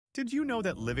Did you know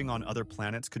that living on other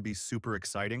planets could be super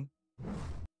exciting?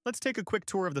 Let's take a quick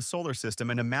tour of the solar system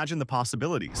and imagine the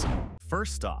possibilities.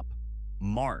 First stop,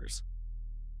 Mars.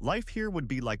 Life here would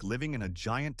be like living in a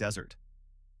giant desert.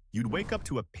 You'd wake up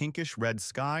to a pinkish-red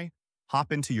sky,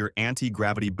 hop into your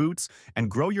anti-gravity boots,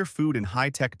 and grow your food in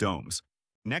high-tech domes.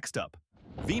 Next up,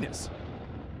 Venus.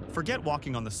 Forget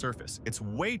walking on the surface, it's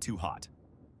way too hot.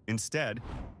 Instead,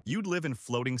 you'd live in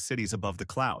floating cities above the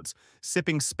clouds,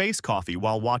 sipping space coffee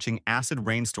while watching acid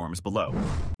rainstorms below.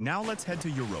 Now let's head to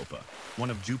Europa, one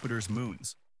of Jupiter's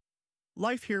moons.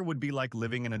 Life here would be like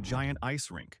living in a giant ice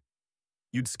rink.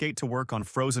 You'd skate to work on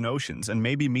frozen oceans and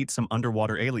maybe meet some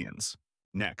underwater aliens.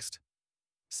 Next,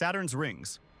 Saturn's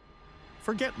rings.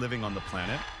 Forget living on the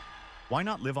planet. Why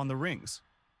not live on the rings?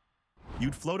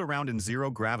 You'd float around in zero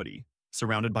gravity,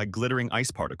 surrounded by glittering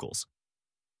ice particles.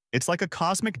 It's like a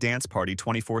cosmic dance party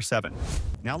 24/7.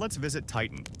 Now let's visit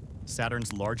Titan,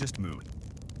 Saturn's largest moon.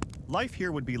 Life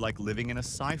here would be like living in a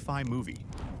sci-fi movie.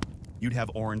 You'd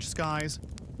have orange skies,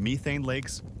 methane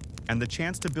lakes, and the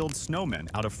chance to build snowmen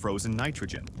out of frozen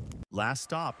nitrogen. Last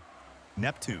stop,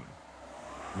 Neptune.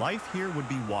 Life here would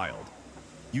be wild.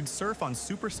 You'd surf on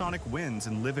supersonic winds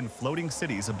and live in floating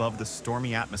cities above the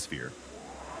stormy atmosphere.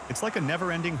 It's like a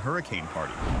never-ending hurricane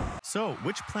party. So,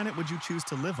 which planet would you choose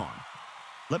to live on?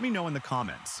 Let me know in the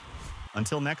comments.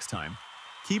 Until next time,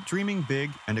 keep dreaming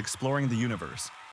big and exploring the universe.